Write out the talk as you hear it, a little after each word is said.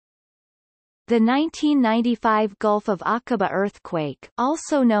The 1995 Gulf of Aqaba earthquake,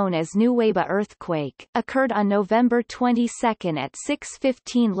 also known as Nuweiba earthquake, occurred on November 22 at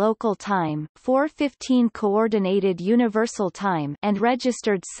 6:15 local time, 4:15 Coordinated Universal Time, and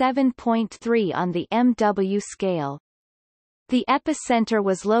registered 7.3 on the MW scale. The epicenter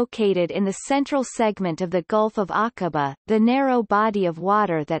was located in the central segment of the Gulf of Aqaba, the narrow body of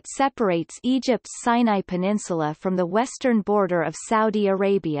water that separates Egypt's Sinai Peninsula from the western border of Saudi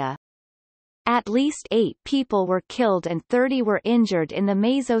Arabia. At least 8 people were killed and 30 were injured in the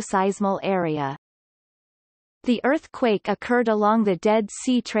mesoseismal area. The earthquake occurred along the Dead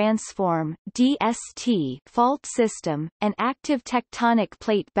Sea Transform (DST) fault system, an active tectonic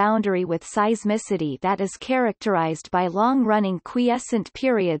plate boundary with seismicity that is characterized by long-running quiescent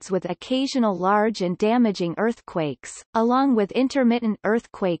periods with occasional large and damaging earthquakes, along with intermittent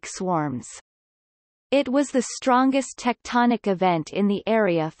earthquake swarms. It was the strongest tectonic event in the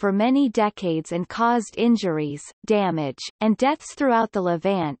area for many decades and caused injuries, damage, and deaths throughout the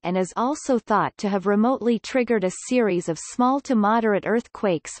Levant, and is also thought to have remotely triggered a series of small to moderate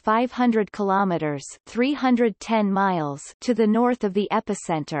earthquakes 500 kilometers (310 miles) to the north of the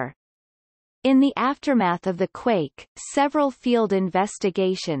epicenter. In the aftermath of the quake, several field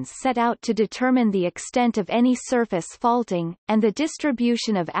investigations set out to determine the extent of any surface faulting, and the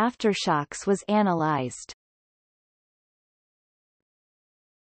distribution of aftershocks was analyzed.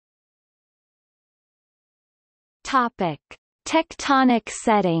 Topic: Tectonic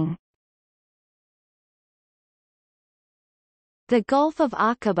setting. The Gulf of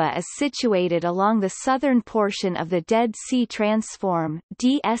Aqaba is situated along the southern portion of the Dead Sea Transform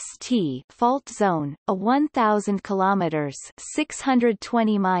 (DST) fault zone, a 1,000 kilometers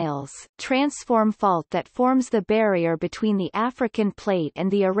 (620 miles) transform fault that forms the barrier between the African Plate and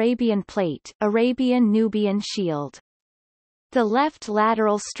the Arabian Plate, Arabian-Nubian Shield. The left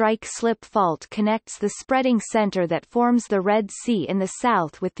lateral strike-slip fault connects the spreading center that forms the Red Sea in the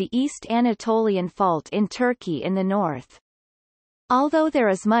south with the East Anatolian Fault in Turkey in the north. Although there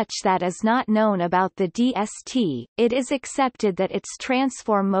is much that is not known about the DST, it is accepted that its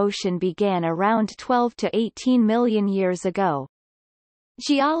transform motion began around 12 to 18 million years ago.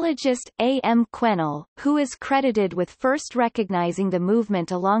 Geologist A. M. Quennell, who is credited with first recognizing the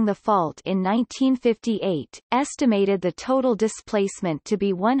movement along the fault in 1958, estimated the total displacement to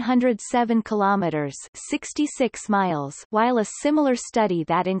be 107 kilometers (66 miles), while a similar study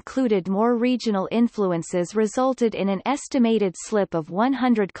that included more regional influences resulted in an estimated slip of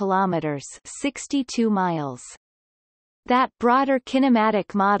 100 kilometers (62 miles). That broader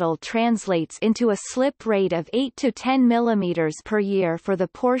kinematic model translates into a slip rate of 8 to 10 mm per year for the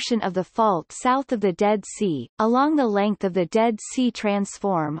portion of the fault south of the Dead Sea, along the length of the Dead Sea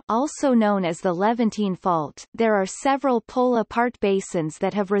Transform, also known as the Levantine Fault. There are several pull-apart basins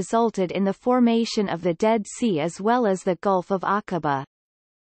that have resulted in the formation of the Dead Sea as well as the Gulf of Aqaba.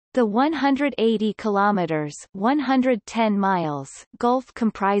 The 180 kilometers (110 miles) Gulf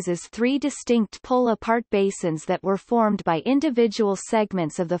comprises 3 distinct pull-apart basins that were formed by individual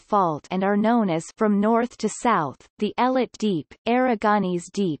segments of the fault and are known as from north to south, the Elat Deep, Aragonese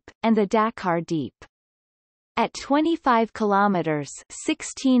Deep, and the Dakar Deep. At 25 kilometers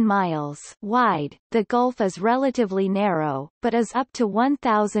 (16 miles) wide, the Gulf is relatively narrow, but is up to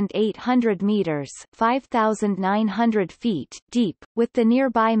 1,800 meters (5,900 feet) deep, with the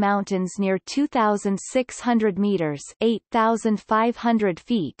nearby mountains near 2,600 meters (8,500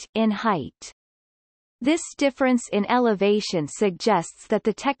 feet) in height. This difference in elevation suggests that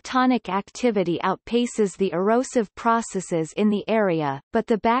the tectonic activity outpaces the erosive processes in the area, but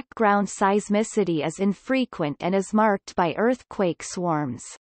the background seismicity is infrequent and is marked by earthquake swarms.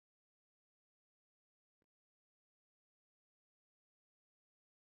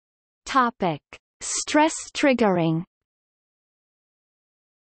 Topic: Stress triggering.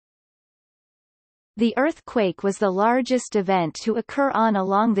 The earthquake was the largest event to occur on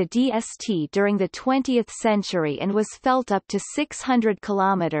along the DST during the 20th century and was felt up to 600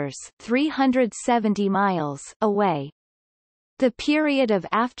 kilometers (370 miles) away. The period of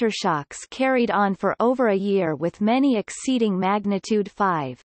aftershocks carried on for over a year with many exceeding magnitude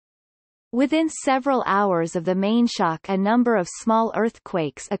 5. Within several hours of the main shock, a number of small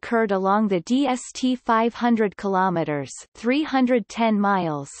earthquakes occurred along the DST 500 kilometers (310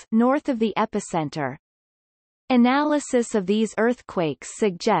 miles) north of the epicenter. Analysis of these earthquakes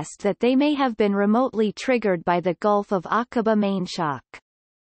suggest that they may have been remotely triggered by the Gulf of Aqaba main shock.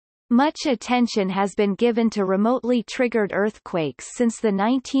 Much attention has been given to remotely triggered earthquakes since the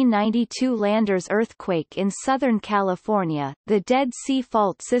 1992 Landers earthquake in Southern California. The Dead Sea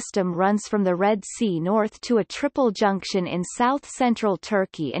Fault system runs from the Red Sea north to a triple junction in south-central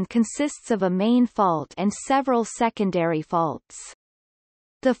Turkey and consists of a main fault and several secondary faults.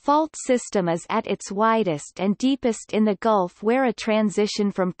 The fault system is at its widest and deepest in the Gulf, where a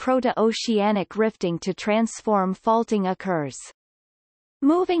transition from proto-oceanic rifting to transform faulting occurs.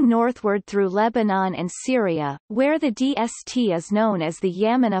 Moving northward through Lebanon and Syria, where the DST is known as the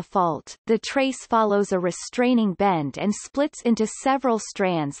Yamana Fault, the trace follows a restraining bend and splits into several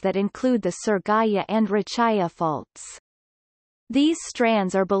strands that include the Surghaya and Rachaya faults. These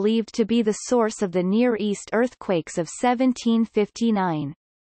strands are believed to be the source of the Near East earthquakes of 1759.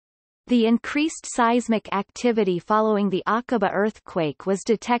 The increased seismic activity following the Aqaba earthquake was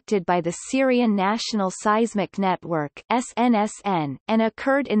detected by the Syrian National Seismic Network (SNSN) and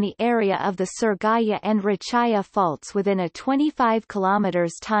occurred in the area of the Surghaya and Rachaya faults within a 25 km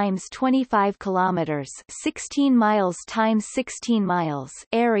x 25 km (16 miles x 16 miles)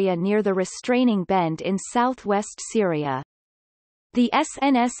 area near the restraining bend in southwest Syria. The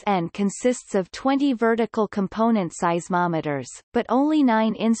SNSN consists of 20 vertical component seismometers, but only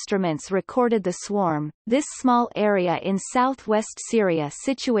 9 instruments recorded the swarm. This small area in southwest Syria,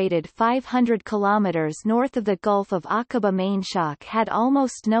 situated 500 kilometers north of the Gulf of Aqaba mainshock, had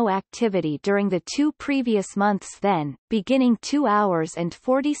almost no activity during the 2 previous months. Then, beginning 2 hours and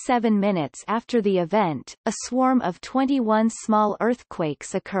 47 minutes after the event, a swarm of 21 small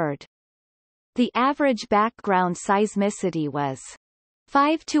earthquakes occurred. The average background seismicity was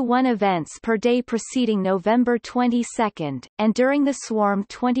 5 to 1 events per day preceding November 22, and during the swarm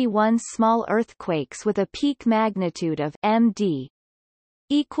 21 small earthquakes with a peak magnitude of MD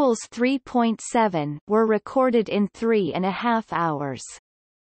equals 3.7 were recorded in 3.5 hours.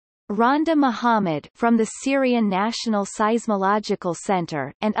 Rhonda Mohammed from the Syrian National Seismological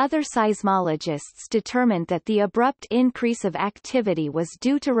Center and other seismologists determined that the abrupt increase of activity was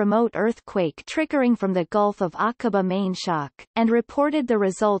due to remote earthquake triggering from the Gulf of Aqaba mainshock, and reported the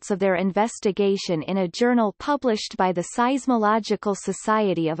results of their investigation in a journal published by the Seismological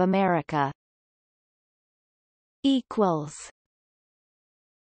Society of America.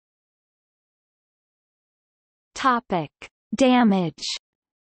 Topic: Damage.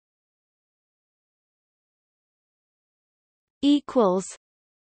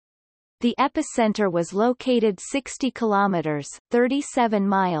 The epicenter was located 60 kilometers (37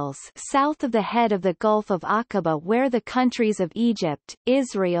 miles) south of the head of the Gulf of Aqaba, where the countries of Egypt,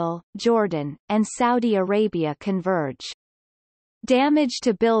 Israel, Jordan, and Saudi Arabia converge. Damage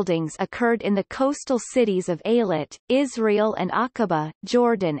to buildings occurred in the coastal cities of Eilat, Israel, and Aqaba,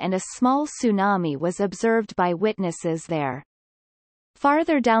 Jordan, and a small tsunami was observed by witnesses there.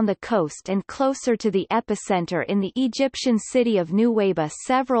 Farther down the coast and closer to the epicenter in the Egyptian city of Nuweiba,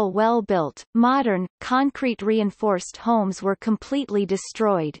 several well-built, modern, concrete-reinforced homes were completely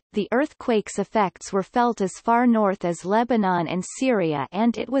destroyed. The earthquake's effects were felt as far north as Lebanon and Syria,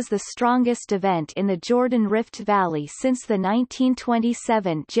 and it was the strongest event in the Jordan Rift Valley since the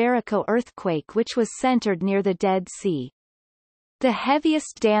 1927 Jericho earthquake, which was centered near the Dead Sea. The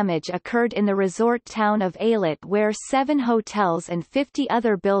heaviest damage occurred in the resort town of Eilat, where 7 hotels and 50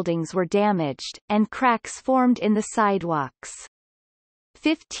 other buildings were damaged, and cracks formed in the sidewalks.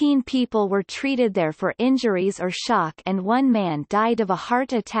 15 people were treated there for injuries or shock, and 1 man died of a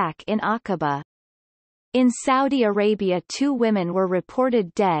heart attack in Aqaba. In Saudi Arabia, 2 women were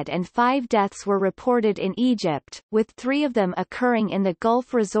reported dead and 5 deaths were reported in Egypt, with 3 of them occurring in the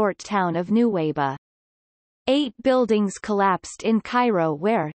Gulf resort town of Nuweiba. 8 buildings collapsed in Cairo,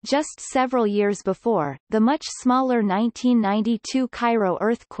 where, just several years before, the much smaller 1992 Cairo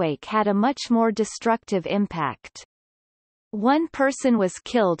earthquake had a much more destructive impact. 1 person was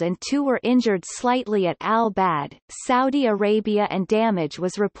killed and 2 were injured slightly at Al-Bad, Saudi Arabia, and damage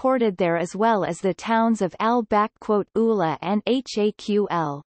was reported there as well as the towns of Al-Ula and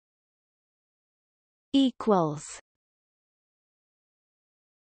Haql.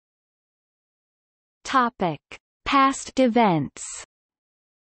 Topic: Past events.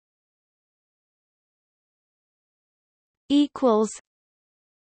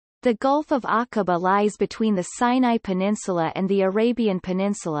 The Gulf of Aqaba lies between the Sinai Peninsula and the Arabian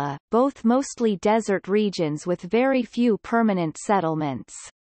Peninsula, both mostly desert regions with very few permanent settlements.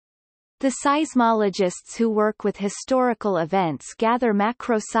 The seismologists who work with historical events gather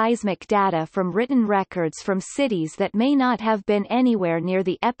macroseismic data from written records from cities that may not have been anywhere near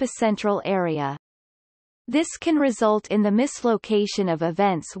the epicentral area. This can result in the mislocation of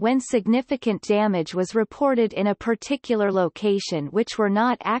events when significant damage was reported in a particular location which were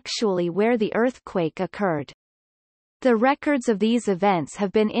not actually where the earthquake occurred. The records of these events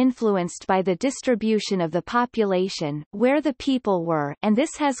have been influenced by the distribution of the population, where the people were, and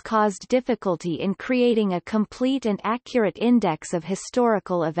this has caused difficulty in creating a complete and accurate index of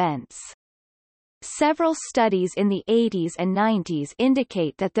historical events. Several studies in the 80s and 90s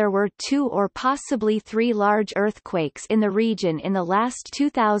indicate that there were 2 or possibly 3 large earthquakes in the region in the last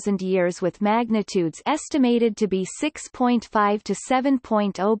 2,000 years with magnitudes estimated to be 6.5 to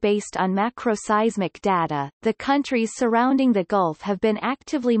 7.0 based on macroseismic data. The countries surrounding the Gulf have been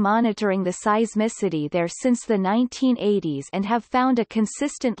actively monitoring the seismicity there since the 1980s and have found a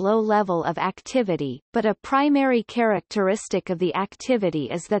consistent low level of activity, but a primary characteristic of the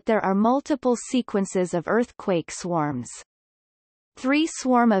activity is that there are multiple sequences of earthquake swarms. 3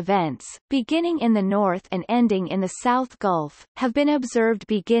 swarm events, beginning in the North and ending in the South Gulf, have been observed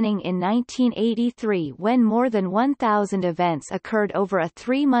beginning in 1983 when more than 1,000 events occurred over a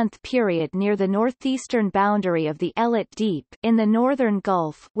 3-month period near the northeastern boundary of the Elat Deep in the northern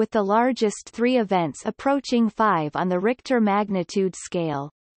Gulf, with the largest 3 events approaching 5 on the Richter magnitude scale.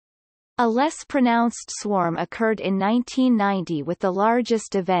 A less pronounced swarm occurred in 1990 with the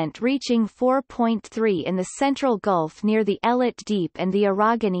largest event reaching 4.3 in the central Gulf near the Elat Deep and the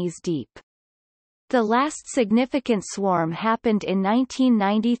Aragonese Deep. The last significant swarm happened in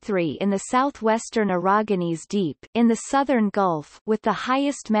 1993 in the southwestern Aragonese Deep, in the southern Gulf, with the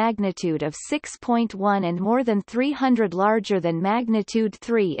highest magnitude of 6.1 and more than 300 larger than magnitude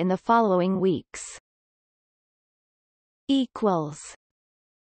 3 in the following weeks.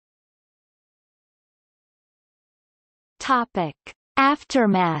 Topic: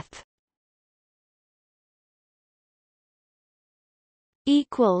 Aftermath.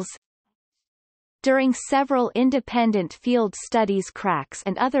 During several independent field studies, cracks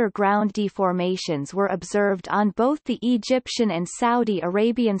and other ground deformations were observed on both the Egyptian and Saudi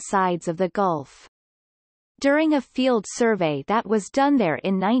Arabian sides of the Gulf. During a field survey that was done there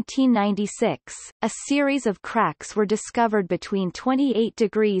in 1996, a series of cracks were discovered between 28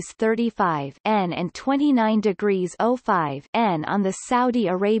 degrees 35 N and 29 degrees 05 N on the Saudi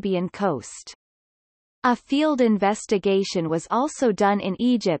Arabian coast. A field investigation was also done in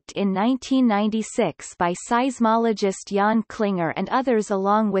Egypt in 1996 by seismologist Yann Klinger and others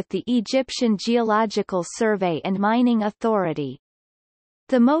along with the Egyptian Geological Survey and Mining Authority.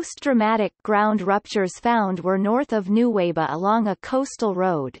 The most dramatic ground ruptures found were north of Nuweiba along a coastal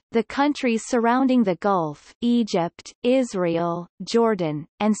road. The countries surrounding the Gulf, Egypt, Israel, Jordan,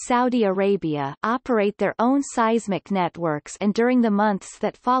 and Saudi Arabia, operate their own seismic networks, and during the months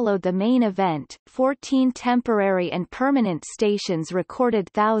that followed the main event, 14 temporary and permanent stations recorded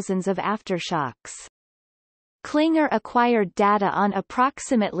thousands of aftershocks. Klinger acquired data on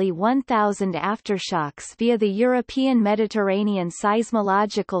approximately 1,000 aftershocks via the European Mediterranean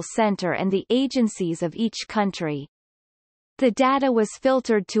Seismological Center and the agencies of each country. The data was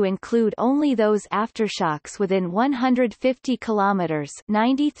filtered to include only those aftershocks within 150 kilometers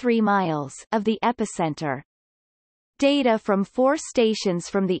 (93 miles) of the epicenter. Data from 4 stations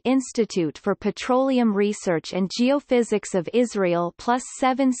from the Institute for Petroleum Research and Geophysics of Israel plus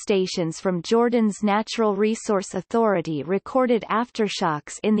 7 stations from Jordan's Natural Resource Authority recorded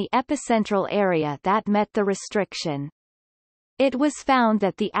aftershocks in the epicentral area that met the restriction. It was found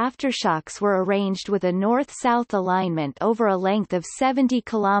that the aftershocks were arranged with a north-south alignment over a length of 70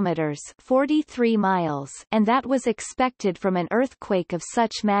 kilometers (43 miles), and that was expected from an earthquake of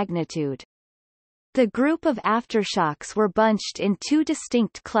such magnitude. The group of aftershocks were bunched in 2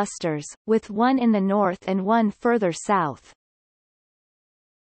 distinct clusters, with one in the north and one further south.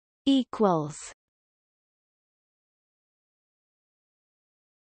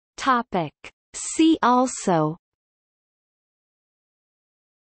 Topic. See also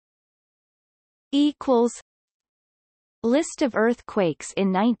List of earthquakes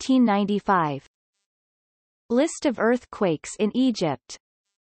in 1995. List of earthquakes in Egypt.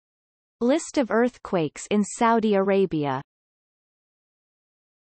 List of earthquakes in Saudi Arabia.